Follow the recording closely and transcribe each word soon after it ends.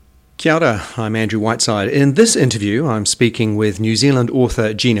Kia ora, I'm Andrew Whiteside. In this interview, I'm speaking with New Zealand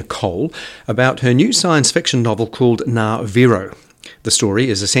author Gina Cole about her new science fiction novel called Ngā Viro. The story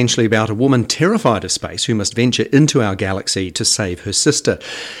is essentially about a woman terrified of space who must venture into our galaxy to save her sister.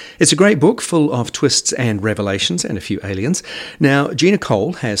 It's a great book full of twists and revelations and a few aliens. Now, Gina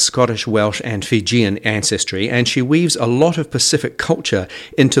Cole has Scottish, Welsh and Fijian ancestry, and she weaves a lot of Pacific culture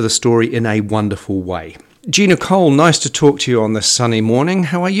into the story in a wonderful way. Gina Cole, nice to talk to you on this sunny morning.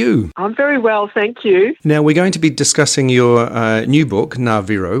 How are you? I'm very well, thank you. Now, we're going to be discussing your new book, Ngā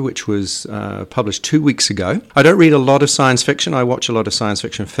Viro, which was published 2 weeks ago. I don't read a lot of science fiction. I watch a lot of science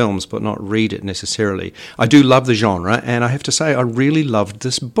fiction films, but not read it necessarily. I do love the genre, and I have to say I really loved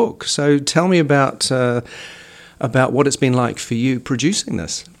this book. So tell me about what it's been like for you producing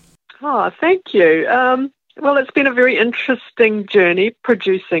this. Oh, thank you. Well, it's been a very interesting journey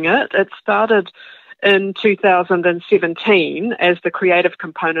producing it. It started in 2017 as the creative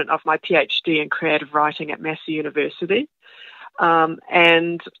component of my PhD in creative writing at Massey University.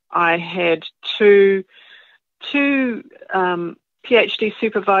 And I had two PhD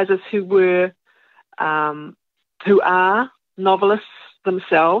supervisors who are novelists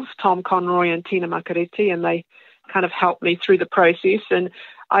themselves, Tom Conroy and Tina Makariti, and they kind of helped me through the process. And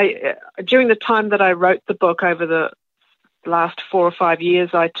during the time that I wrote the book over the last 4 or 5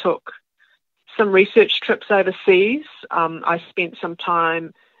 years, I took some research trips overseas. I spent some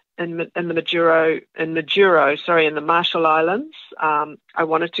time in the Marshall Islands. I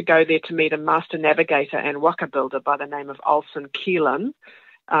wanted to go there to meet a master navigator and waka builder by the name of Olsen Keelan.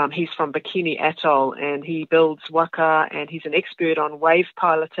 He's from Bikini Atoll, and he builds waka, and he's an expert on wave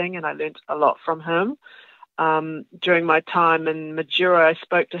piloting, and I learnt a lot from him. During my time in Majuro, I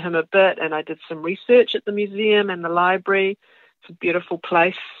spoke to him a bit, and I did some research at the museum and the library. It's a beautiful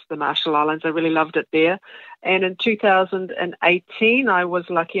place, the Marshall Islands. I really loved it there. And in 2018, I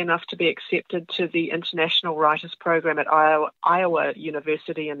was lucky enough to be accepted to the International Writers Program at Iowa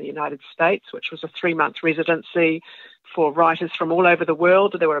University in the United States, which was a 3-month residency for writers from all over the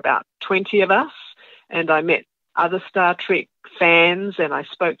world. There were about 20 of us, and I met other Star Trek fans, and I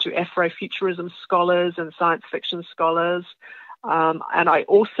spoke to Afrofuturism scholars and science fiction scholars. And I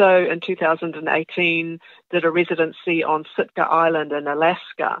also, in 2018, did a residency on Sitka Island in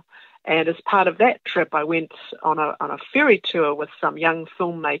Alaska. And as part of that trip, I went on a ferry tour with some young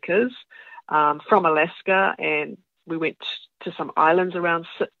filmmakers from Alaska, and we went to some islands around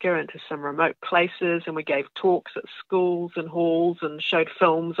Sitka and to some remote places, and we gave talks at schools and halls and showed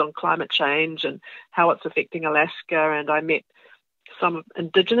films on climate change and how it's affecting Alaska. And I met some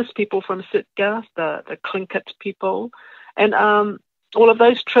Indigenous people from Sitka, the Tlingit people. And all of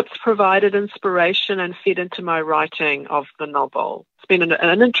those trips provided inspiration and fed into my writing of the novel. It's been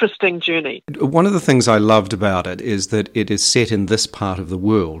an interesting journey. One of the things I loved about it is that it is set in this part of the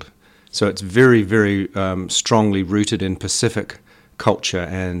world. So it's very, very strongly rooted in Pacific culture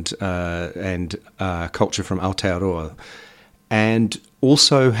and culture from Aotearoa. And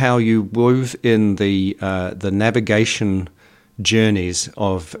also how you wove in the navigation journeys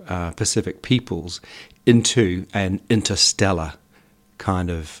of Pacific peoples into an interstellar kind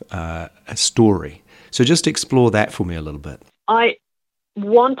of a story. So just explore that for me a little bit. I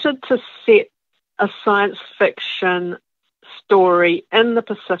wanted to set a science fiction story in the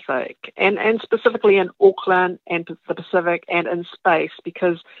Pacific, and specifically in Auckland and the Pacific and in space,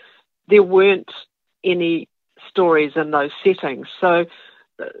 because there weren't any stories in those settings. So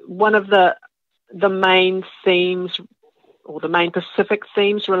one of the main themes, or the main Pacific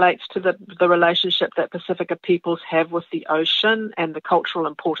themes, relates to the relationship that Pacifica peoples have with the ocean and the cultural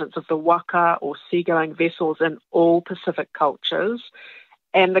importance of the waka or seagoing vessels in all Pacific cultures,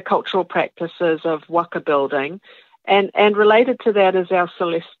 and the cultural practices of waka building. And related to that is our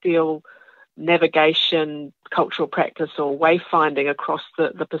celestial navigation cultural practice or wayfinding across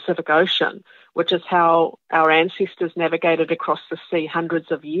the Pacific Ocean, which is how our ancestors navigated across the sea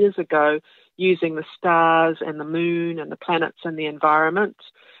hundreds of years ago, using the stars and the moon and the planets and the environment.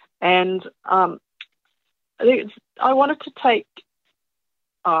 And I wanted to take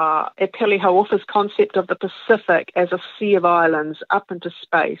Epeli Hauofa's concept of the Pacific as a sea of islands up into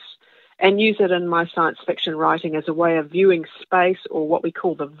space and use it in my science fiction writing as a way of viewing space, or what we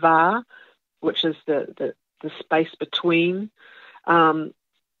call the VAR, which is the space between, and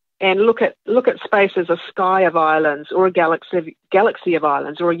look at space as a sky of islands, or a galaxy of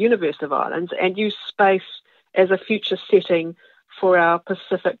islands, or a universe of islands, and use space as a future setting for our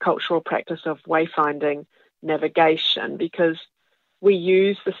Pacific cultural practice of wayfinding navigation, because we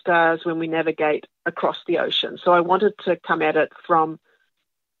use the stars when we navigate across the ocean. So I wanted to come at it from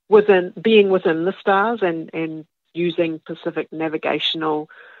being within the stars and using Pacific navigational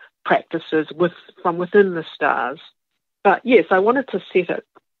practices from within the stars. But yes, I wanted to set it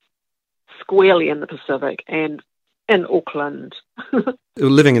squarely in the Pacific and in Auckland.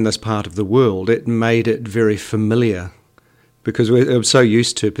 Living in this part of the world, it made it very familiar because we're so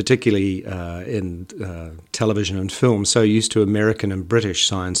used to, particularly in television and film, so used to American and British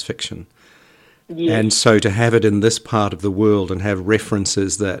science fiction. Yes. And so to have it in this part of the world and have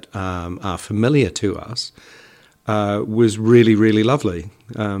references that are familiar to us was really, really lovely.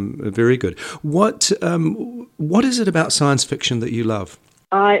 Very good. What is it about science fiction that you love?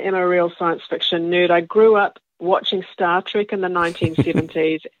 I am a real science fiction nerd. I grew up watching Star Trek in the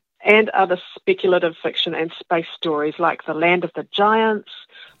 1970s and other speculative fiction and space stories like The Land of the Giants,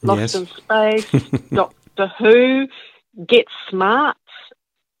 Lost in Space, Doctor Who, Get Smart,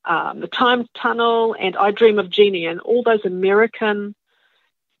 The Time Tunnel, and I Dream of Jeannie, and all those American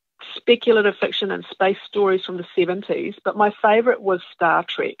speculative fiction and space stories from the 70s. But my favourite was Star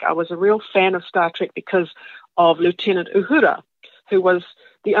Trek. I was a real fan of Star Trek because of Lieutenant Uhura, who was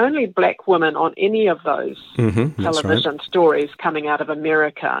the only black woman on any of those television stories coming out of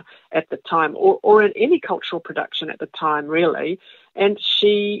America at the time, or in any cultural production at the time, really. And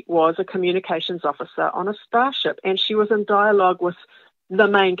she was a communications officer on a starship, and she was in dialogue with the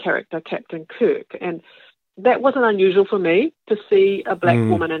main character, Captain Kirk. And that wasn't unusual for me to see a black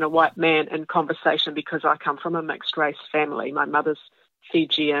woman and a white man in conversation because I come from a mixed-race family. My mother's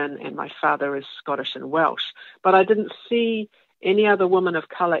Fijian and my father is Scottish and Welsh. But I didn't see any other woman of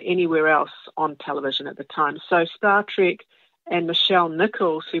colour anywhere else on television at the time. So Star Trek and Michelle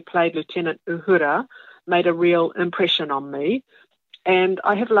Nichols, who played Lieutenant Uhura, made a real impression on me. And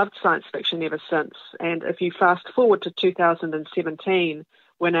I have loved science fiction ever since. And if you fast forward to 2017,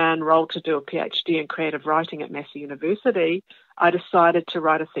 when I enrolled to do a PhD in creative writing at Massey University, I decided to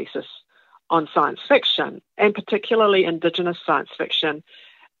write a thesis on science fiction, and particularly Indigenous science fiction,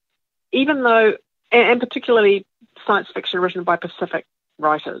 and particularly science fiction written by Pacific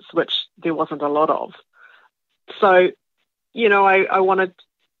writers, which there wasn't a lot of. So, I wanted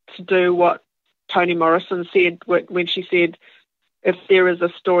to do what Toni Morrison said when she said, if there is a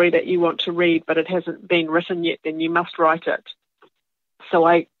story that you want to read but it hasn't been written yet, then you must write it. So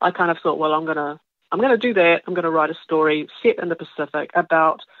I kind of thought, well, I'm gonna do that. I'm gonna write a story set in the Pacific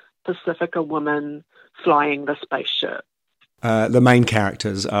about Pacifica women flying the spaceship. The main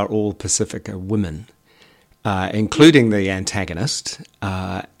characters are all Pacifica women, including the antagonist,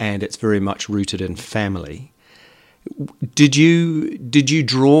 and it's very much rooted in family. Did you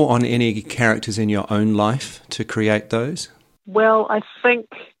draw on any characters in your own life to create those? Well, I think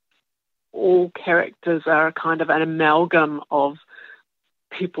all characters are kind of an amalgam of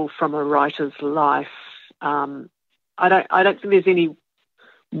people from a writer's life. I don't think there's any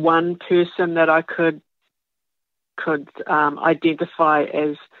one person that I could identify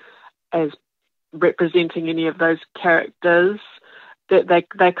as representing any of those characters.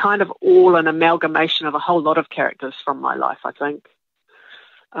 They're kind of all an amalgamation of a whole lot of characters from my life, I think.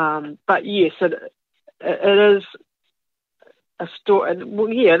 But yes, it is a story. Well,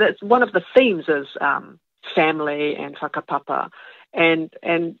 yeah, that's one of the themes is family and whakapapa, and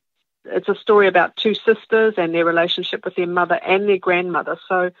it's a story about two sisters and their relationship with their mother and their grandmother.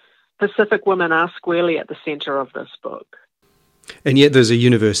 So Pacific women are squarely at the centre of this book. And yet there's a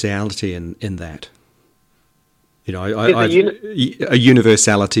universality in that. A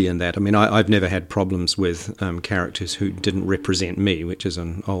universality in that. I mean, I've never had problems with characters who didn't represent me, which is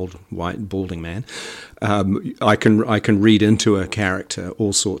an old white balding man. I can read into a character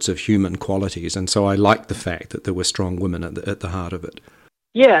all sorts of human qualities, and so I like the fact that there were strong women at the heart of it.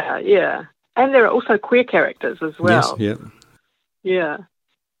 Yeah, and there are also queer characters as well. Yes, yeah.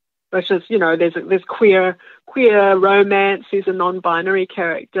 Which is, there's queer romance. There's a non-binary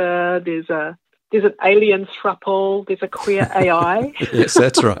character. There's an alien throuple. There's a queer AI. Yes,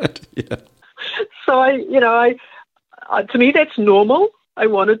 that's right. Yeah. So I to me that's normal. I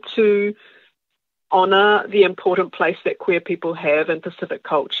wanted to honour the important place that queer people have in Pacific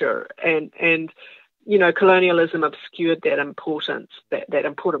culture, and colonialism obscured that importance, that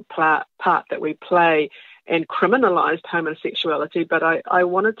important part that we play, and criminalised homosexuality. But I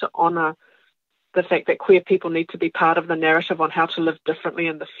wanted to honour the fact that queer people need to be part of the narrative on how to live differently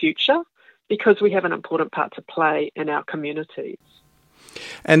in the future, because we have an important part to play in our communities.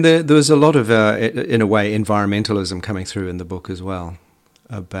 And there was a lot of, in a way, environmentalism coming through in the book as well,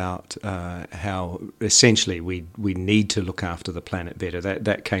 about how essentially we need to look after the planet better.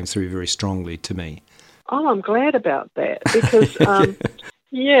 That came through very strongly to me. Oh, I'm glad about that, because, I'm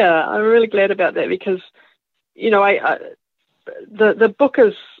really glad about that, because, the book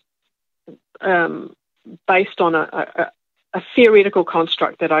is based on a theoretical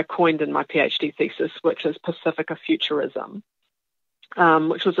construct that I coined in my PhD thesis, which is Pacifica futurism,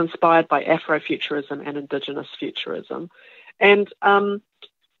 which was inspired by Afrofuturism and Indigenous futurism. And I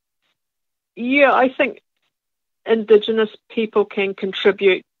think Indigenous people can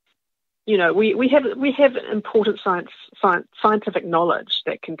contribute. We have important scientific knowledge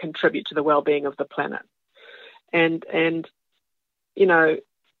that can contribute to the well-being of the planet, and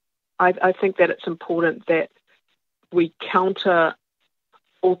I think that it's important that we counter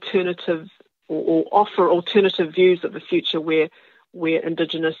alternative or offer alternative views of the future where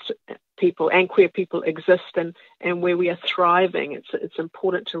Indigenous people and queer people exist and where we are thriving. It's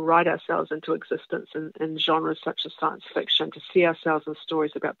important to write ourselves into existence in genres such as science fiction, to see ourselves in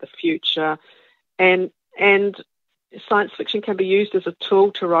stories about the future, and science fiction can be used as a tool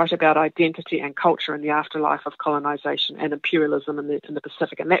to write about identity and culture in the afterlife of colonization and imperialism in the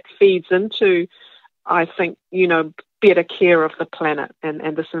Pacific, and that feeds into, I think, better care of the planet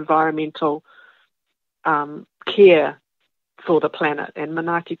and this environmental care for the planet, and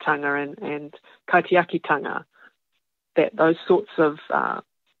manaakitanga and kaitiakitanga, that those sorts of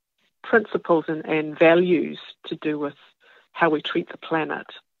principles and values to do with how we treat the planet.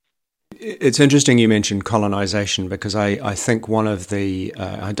 It's interesting you mentioned colonization, because I think one of the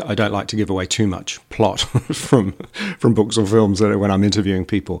I don't like to give away too much plot from books or films when I'm interviewing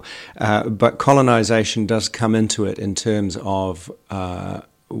people, but colonization does come into it in terms of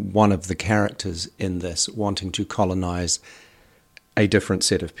one of the characters in this wanting to colonize a different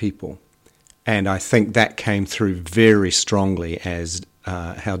set of people, and I think that came through very strongly as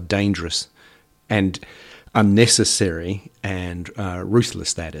how dangerous and unnecessary and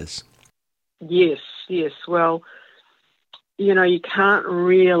ruthless that is. Yes. Well, you can't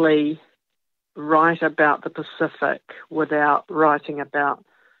really write about the Pacific without writing about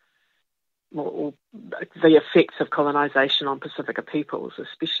the effects of colonization on Pacifica peoples,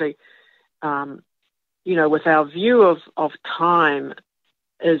 especially, with our view of time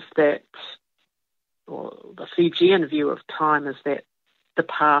is that, or the Fijian view of time is that the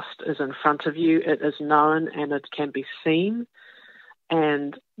past is in front of you, it is known and it can be seen,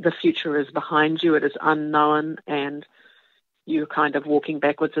 and the future is behind you, it is unknown, and you're kind of walking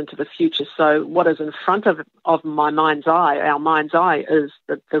backwards into the future. So what is in front of our mind's eye, is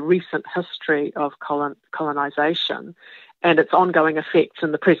the recent history of colonization and its ongoing effects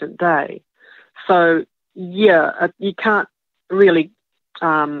in the present day. So, you can't really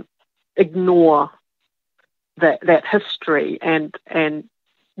ignore that history, and I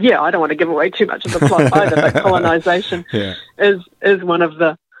don't want to give away too much of the plot either, but colonization is one of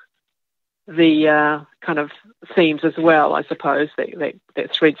the kind of themes as well, I suppose,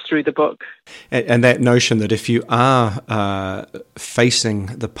 that threads through the book. And that notion that if you are facing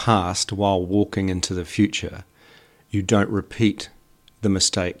the past while walking into the future, you don't repeat the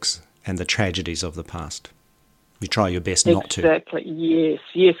mistakes and the tragedies of the past. You try your best not to. Exactly,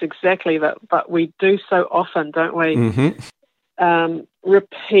 yes, exactly. But we do so often, don't we? Mm-hmm.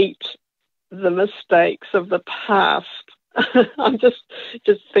 Repeat the mistakes of the past. I'm just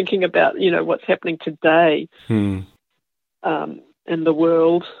thinking about what's happening today in the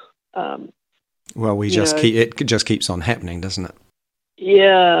world. Well, it just keeps on happening, doesn't it?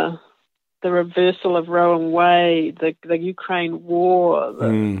 Yeah, the reversal of Roe and Wade, the Ukraine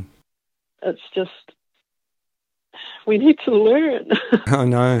war. It's just, we need to learn. I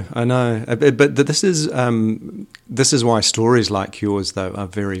know. But this is why stories like yours, though, are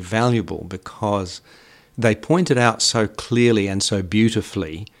very valuable, because they pointed out so clearly and so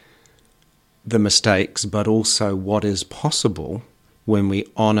beautifully the mistakes, but also what is possible when we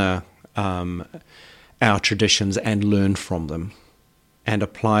honour our traditions and learn from them and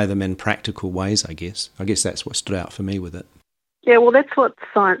apply them in practical ways, I guess. I guess that's what stood out for me with it. Yeah, well, that's what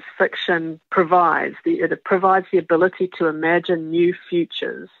science fiction provides. It provides the ability to imagine new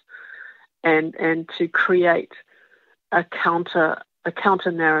futures and to create a counter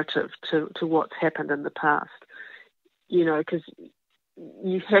narrative to what's happened in the past. Because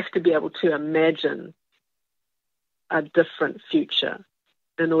you have to be able to imagine a different future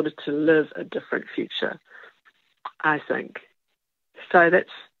in order to live a different future, I think. So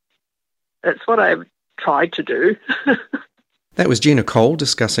that's what I've tried to do. That was Gina Cole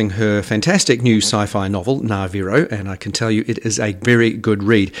discussing her fantastic new sci-fi novel, Ngā Viro, and I can tell you it is a very good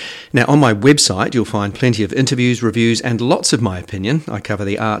read. Now, on my website, you'll find plenty of interviews, reviews, and lots of my opinion. I cover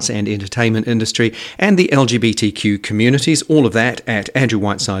the arts and entertainment industry and the LGBTQ communities, all of that at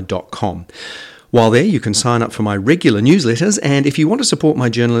andrewwhiteside.com. While there, you can sign up for my regular newsletters, and if you want to support my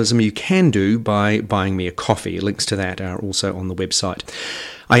journalism, you can do by buying me a coffee. Links to that are also on the website.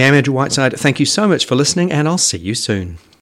 I am Andrew Whiteside. Thank you so much for listening, and I'll see you soon.